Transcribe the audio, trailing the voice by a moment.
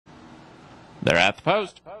They're at the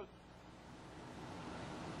post.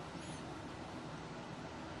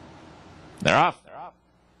 They're off.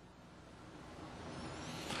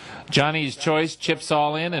 Johnny's Choice chips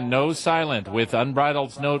all in and no silent with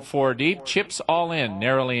Unbridled's Note 4 deep. Chips all in,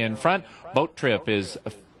 narrowly in front. Boat Trip is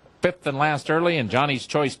fifth and last early, and Johnny's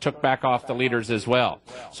Choice took back off the leaders as well.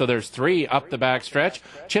 So there's three up the back stretch.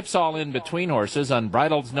 Chips all in between horses.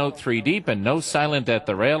 Unbridled's Note 3 deep and no silent at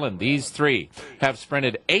the rail, and these three have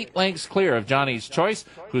sprinted 8 lengths clear of Johnny's Choice,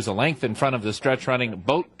 who's a length in front of the stretch running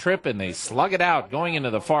Boat Trip, and they slug it out going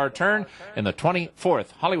into the far turn in the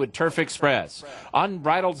 24th Hollywood Turf Express.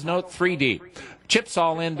 Unbridled's Note 3 deep. Chips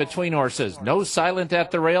all in between horses. No silent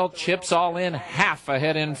at the rail. Chips all in half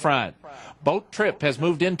ahead in front. Boat Trip has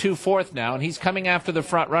moved into fourth now, and he's coming after the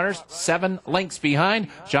front runners, 7 lengths behind.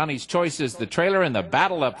 Johnny's Choice is the trailer, and the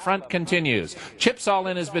battle up front continues. Chips all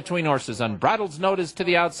in is between horses. Unbridled's Note is to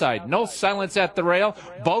the outside. No silence at the rail.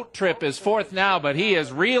 Boat Trip is fourth now, but he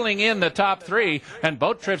is reeling in the top 3, and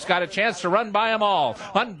Boat Trip's got a chance to run by them all.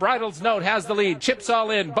 Unbridled's Note has the lead. Chips all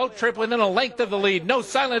in. Boat Trip within a length of the lead. No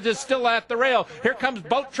silence is still at the rail. Here comes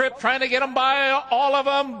Boat Trip trying to get them by all of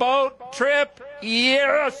them. Boat Trip,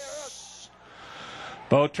 yes!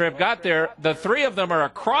 Boat Trip got there. The 3 of them are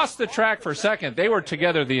across the track for second. They were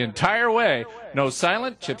together the entire way. No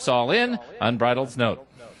silent, Chips all in, Unbridled's Note.